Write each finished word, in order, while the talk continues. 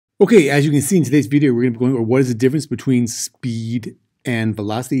Okay, as you can see in today's video, we're going to be going over what is the difference between speed and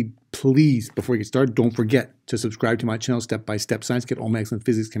velocity. Please, before we get started, don't forget to subscribe to my channel, Step-by-Step Science. Get all my excellent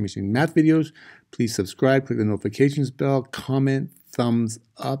physics, chemistry, and math videos. Please subscribe, click the notifications bell, comment, thumbs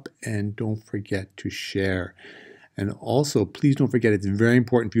up, and don't forget to share. And also, please don't forget, it's very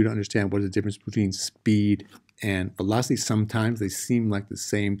important for you to understand what is the difference between speed and velocity. Sometimes they seem like the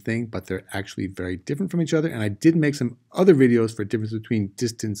same thing, but they're actually very different from each other. And I did make some other videos for difference between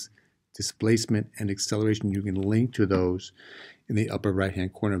distance, displacement, and acceleration. You can link to those in the upper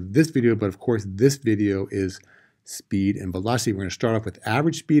right-hand corner of this video. But of course, this video is speed and velocity. We're going to start off with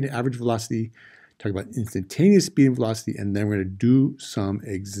average speed and average velocity, talk about instantaneous speed and velocity, and then we're going to do some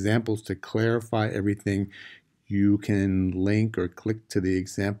examples to clarify everything. You can link or click to the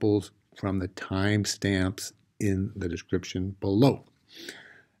examples from the timestamps in the description below.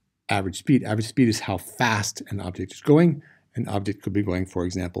 Average speed. Average speed is how fast an object is going. An object could be going, for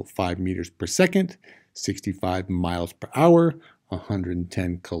example, 5 meters per second, 65 miles per hour,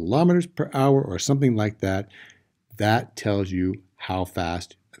 110 kilometers per hour, or something like that. That tells you how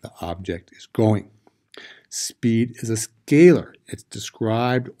fast the object is going. Speed is a scalar. It's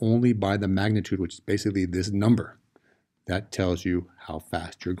described only by the magnitude, which is basically this number. That tells you how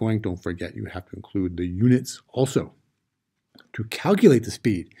fast you're going. Don't forget, you have to include the units also. To calculate the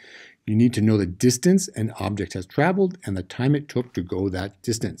speed, you need to know the distance an object has traveled and the time it took to go that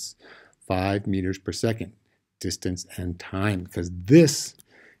distance. 5 meters per second, distance and time, because this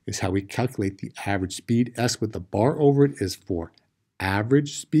is how we calculate the average speed. S with the bar over it is for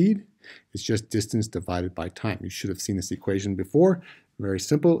average speed. It's just distance divided by time. You should have seen this equation before. Very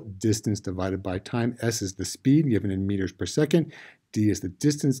simple. Distance divided by time. S is the speed given in meters per second. D is the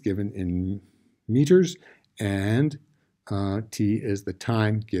distance given in meters. And T is the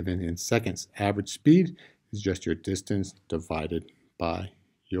time given in seconds. Average speed is just your distance divided by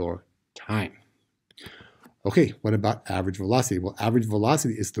your time. Okay, what about average velocity? Well, average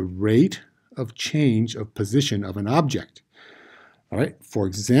velocity is the rate of change of position of an object. All right, for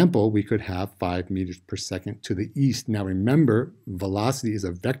example, we could have 5 meters per second to the east. Now remember, velocity is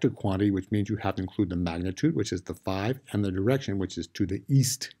a vector quantity, which means you have to include the magnitude, which is the 5, and the direction, which is to the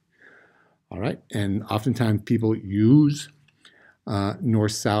east. All right, and oftentimes people use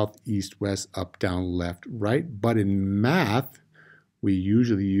north, south, east, west, up, down, left, right. But in math, we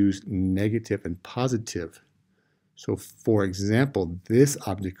usually use negative and positive. So for example, this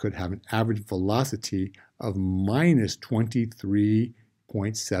object could have an average velocity of minus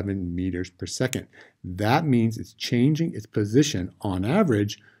 23.7 meters per second. That means it's changing its position on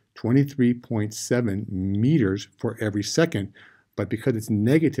average 23.7 meters for every second. But because it's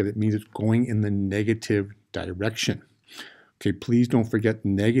negative, it means it's going in the negative direction. Okay, please don't forget,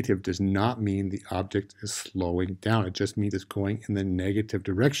 negative does not mean the object is slowing down. It just means it's going in the negative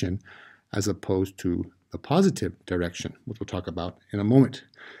direction as opposed to the positive direction, which we'll talk about in a moment.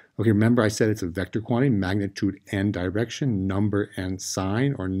 Okay, remember I said it's a vector quantity, magnitude and direction, number and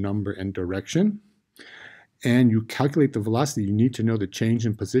sign, or number and direction. And you calculate the velocity, you need to know the change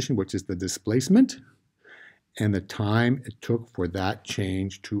in position, which is the displacement, and the time it took for that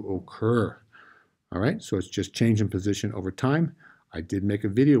change to occur. All right, so it's just change in position over time. I did make a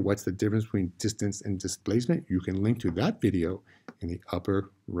video, what's the difference between distance and displacement? You can link to that video in the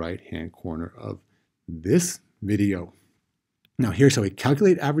upper right-hand corner of this video. Now here's how we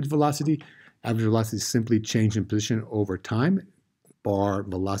calculate average velocity. Average velocity is simply change in position over time, bar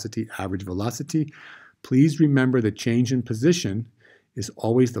velocity, average velocity. Please remember the change in position is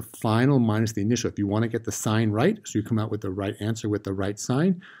always the final minus the initial. If you want to get the sign right, so you come out with the right answer with the right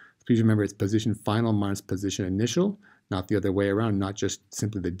sign, please remember it's position final minus position initial, not the other way around, not just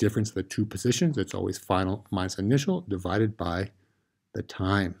simply the difference of the two positions. It's always final minus initial divided by the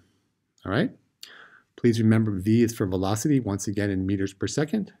time. All right? Please remember V is for velocity, once again in meters per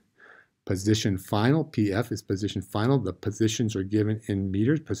second. Position final, PF is position final. The positions are given in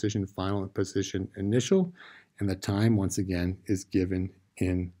meters, position final and position initial. And the time, once again, is given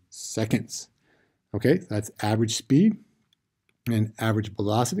in seconds. Okay, that's average speed and average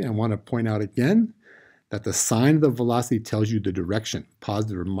velocity. I want to point out again that the sign of the velocity tells you the direction,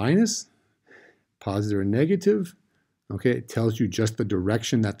 positive or minus, positive or negative. Okay, it tells you just the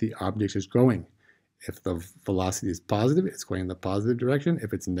direction that the object is going. If the velocity is positive, it's going in the positive direction.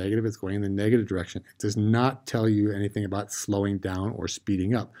 If it's negative, it's going in the negative direction. It does not tell you anything about slowing down or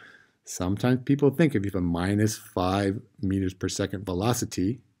speeding up. Sometimes people think if you have a minus 5 meters per second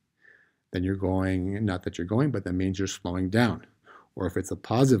velocity, then you're going, not that you're going, but that means you're slowing down. Or if it's a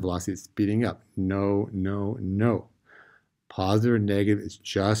positive velocity, it's speeding up. No, no, no. Positive or negative is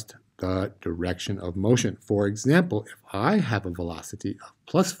just the direction of motion. For example, if I have a velocity of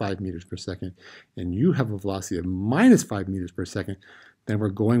plus 5 meters per second and you have a velocity of minus 5 meters per second, then we're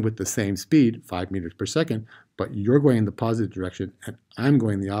going with the same speed, 5 meters per second, but you're going in the positive direction and I'm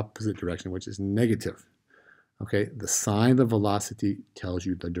going the opposite direction, which is negative. Okay, the sign of the velocity tells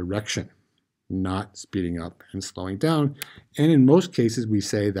you the direction, not speeding up and slowing down. And in most cases, we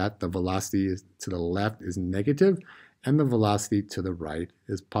say that the velocity to the left is negative and the velocity to the right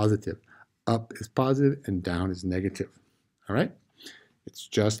is positive. Up is positive and down is negative. All right? It's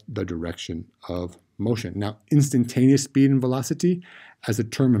just the direction of motion. Now, instantaneous speed and velocity, as the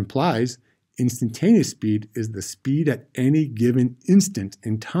term implies, instantaneous speed is the speed at any given instant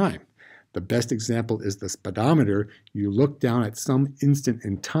in time. The best example is the speedometer. You look down at some instant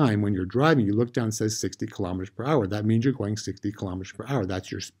in time when you're driving, you look down and it says 60 kilometers per hour. That means you're going 60 kilometers per hour. That's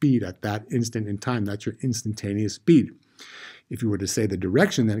your speed at that instant in time. That's your instantaneous speed. If you were to say the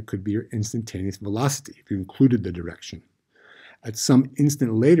direction, then it could be your instantaneous velocity if you included the direction. At some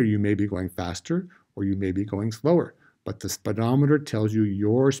instant later, you may be going faster or you may be going slower, but the speedometer tells you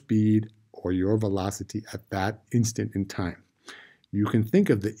your speed or your velocity at that instant in time. You can think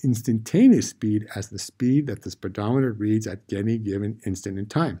of the instantaneous speed as the speed that the speedometer reads at any given instant in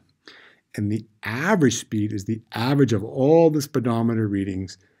time. And the average speed is the average of all the speedometer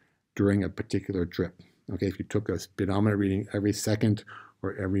readings during a particular trip. Okay, if you took a speedometer reading every second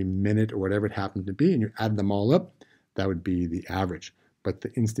or every minute or whatever it happened to be and you add them all up, that would be the average. But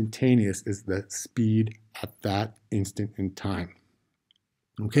the instantaneous is the speed at that instant in time.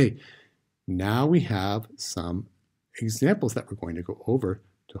 Okay, now we have some examples that we're going to go over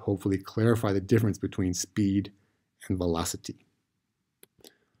to hopefully clarify the difference between speed and velocity.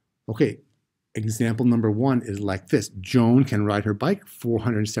 Okay, example number 1 is like this. Joan can ride her bike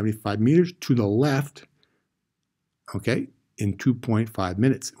 475 meters to the left, okay, in 2.5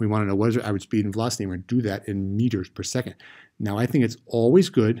 minutes. We want to know what is her average speed and velocity, and we're going to do that in meters per second. Now, I think it's always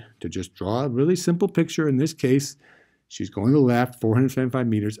good to just draw a really simple picture. In this case, she's going to the left, 475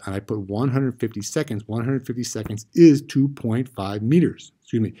 meters, and I put 150 seconds. 150 seconds is 2.5 meters.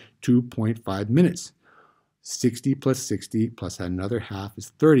 Excuse me, 2.5 minutes. 60 plus 60 plus another half is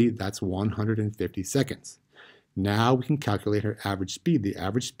 30. That's 150 seconds. Now we can calculate her average speed. The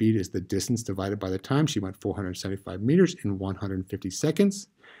average speed is the distance divided by the time. She went 475 meters in 150 seconds.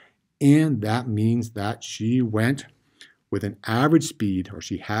 And that means that she went with an average speed, or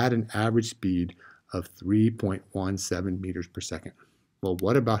she had an average speed of 3.17 meters per second. Well,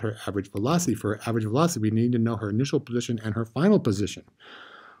 what about her average velocity? For her average velocity, we need to know her initial position and her final position.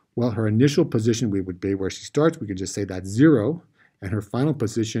 Well, her initial position would be where she starts. We could just say that's 0. And her final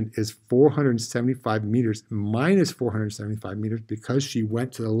position is 475 meters minus 475 meters because she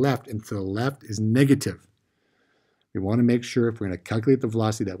went to the left, and to the left is negative. We want to make sure if we're going to calculate the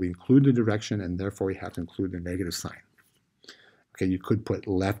velocity that we include the direction, and therefore we have to include the negative sign. Okay, you could put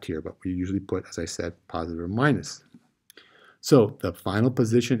left here, but we usually put, as I said, positive or minus. So the final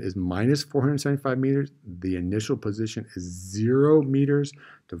position is minus 475 meters. The initial position is 0 meters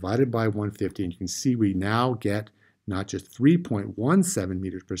divided by 150. And you can see we now get not just 3.17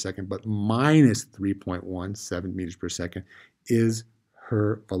 meters per second, but minus 3.17 meters per second is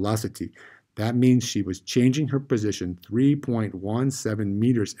her velocity. That means she was changing her position 3.17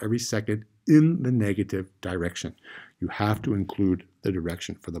 meters every second in the negative direction. You have to include the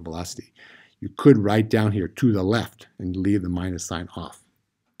direction for the velocity. You could write down here to the left and leave the minus sign off,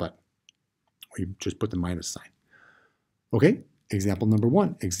 but we just put the minus sign. Okay, example number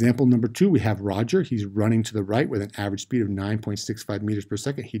 1. Example number 2, we have Roger. He's running to the right with an average speed of 9.65 meters per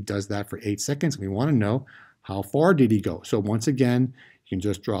second. He does that for 8 seconds. We want to know how far did he go. So once again, you can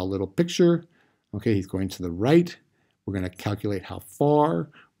just draw a little picture. Okay, he's going to the right. We're going to calculate how far.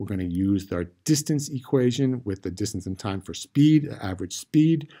 We're going to use our distance equation with the distance and time for speed, average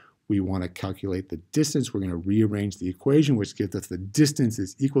speed. We want to calculate the distance. We're going to rearrange the equation, which gives us the distance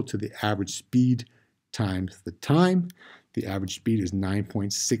is equal to the average speed times the time. The average speed is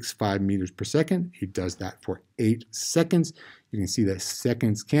 9.65 meters per second. He does that for 8 seconds. You can see that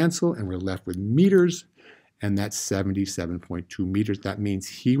seconds cancel, and we're left with meters, and that's 77.2 meters. That means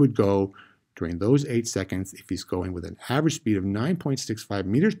he would go during those 8 seconds, if he's going with an average speed of 9.65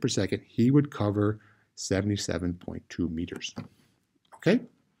 meters per second, he would cover 77.2 meters. Okay?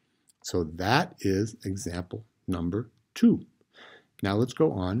 So that is example number 2. Now let's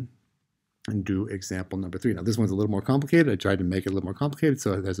go on and do example number 3. Now this one's a little more complicated. I tried to make it a little more complicated,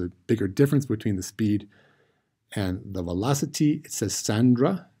 so there's a bigger difference between the speed and the velocity. It says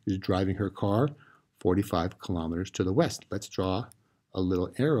Sandra is driving her car 45 kilometers to the west. Let's draw a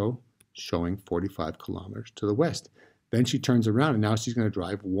little arrow showing 45 kilometers to the west. Then she turns around and now she's going to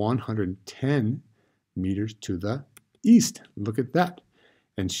drive 110 meters to the east. Look at that.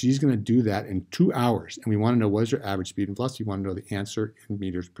 And she's going to do that in 2 hours. And we want to know what is her average speed and velocity. We want to know the answer in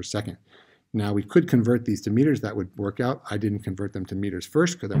meters per second. Now we could convert these to meters. That would work out. I didn't convert them to meters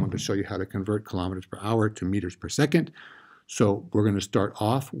first because I wanted to show you how to convert kilometers per hour to meters per second. So we're going to start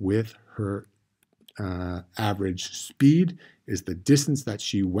off with her average speed is the distance that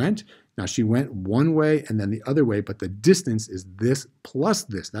she went. Now she went one way and then the other way, but the distance is this plus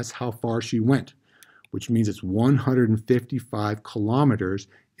this. That's how far she went, which means it's 155 kilometers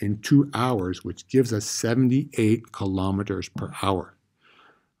in 2 hours, which gives us 78 kilometers per hour.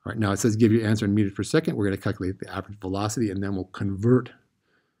 All right, now it says give your answer in meters per second. We're going to calculate the average velocity, and then we'll convert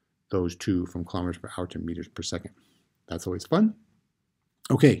those two from kilometers per hour to meters per second. That's always fun.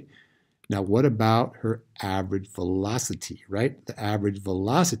 Okay, now what about her average velocity, right? The average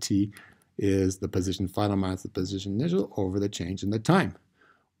velocity is the position final minus the position initial over the change in the time.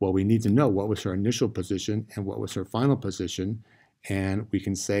 Well, we need to know what was her initial position and what was her final position. And we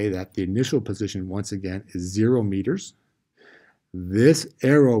can say that the initial position, once again, is 0 meters. This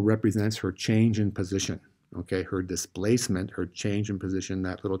arrow represents her change in position, okay? Her displacement, her change in position.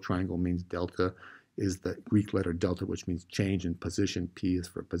 That little triangle means delta is the Greek letter delta, which means change in position. P is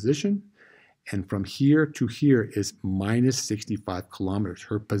for position. And from here to here is minus 65 kilometers.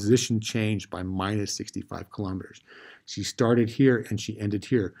 Her position changed by minus 65 kilometers. She started here and she ended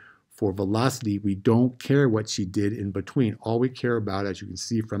here. For velocity, we don't care what she did in between. All we care about, as you can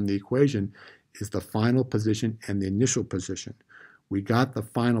see from the equation, is the final position and the initial position. We got the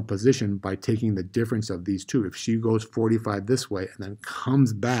final position by taking the difference of these two. If she goes 45 this way and then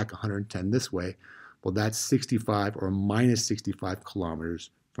comes back 110 this way, well, that's 65 or minus 65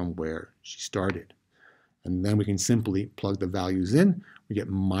 kilometers from where she started. And then we can simply plug the values in. We get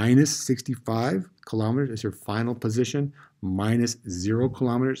minus 65 kilometers is her final position, minus 0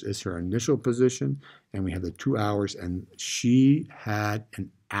 kilometers is her initial position, and we have the 2 hours, and she had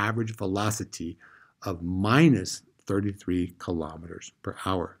an average velocity of minus 33 kilometers per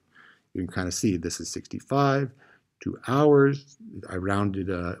hour. You can kind of see this is 65, 2 hours. I rounded,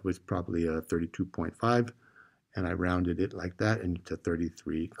 it was probably 32.5, and I rounded it like that into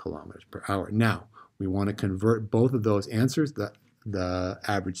 33 kilometers per hour. Now, we want to convert both of those answers, the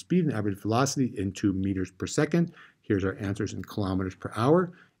average speed and average velocity, into meters per second. Here's our answers in kilometers per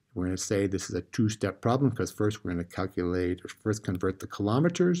hour. We're going to say this is a two-step problem because first we're going to calculate, or first convert the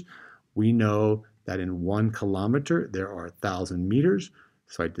kilometers. We know that in 1 kilometer there are 1,000 meters.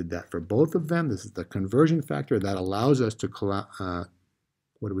 So I did that for both of them. This is the conversion factor that allows us to,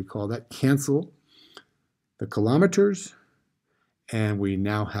 what do we call that? Cancel the kilometers. And we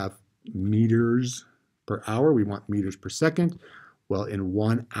now have meters per hour. We want meters per second. Well, in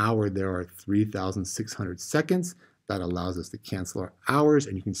 1 hour, there are 3,600 seconds. That allows us to cancel our hours.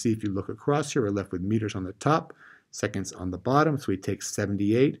 And you can see if you look across here, we're left with meters on the top, seconds on the bottom. So we take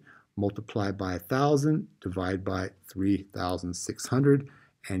 78, multiply by 1,000, divide by 3,600,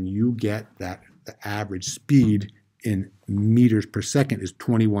 and you get that the average speed in meters per second is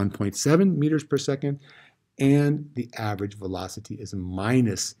 21.7 meters per second, and the average velocity is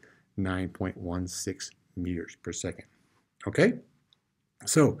minus 9.16 meters per second. Okay?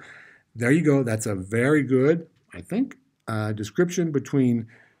 So there you go. That's a very good, I think, description between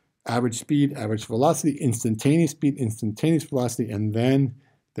average speed, average velocity, instantaneous speed, instantaneous velocity, and then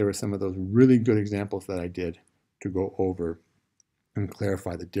there were some of those really good examples that I did to go over and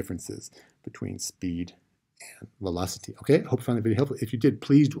clarify the differences between speed and velocity. Okay, I hope you found the video helpful. If you did,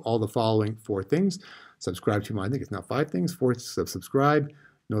 please do all the following 4 things. Subscribe to my, I think it's now 5 things. 4, subscribe,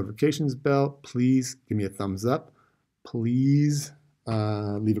 notifications bell. Please give me a thumbs up. Please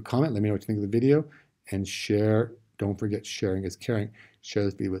leave a comment. Let me know what you think of the video. And share. Don't forget, sharing is caring. Share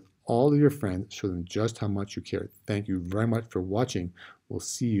this video with all of your friends. Show them just how much you care. Thank you very much for watching. We'll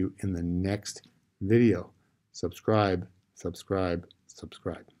see you in the next video. Subscribe, subscribe,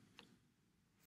 subscribe.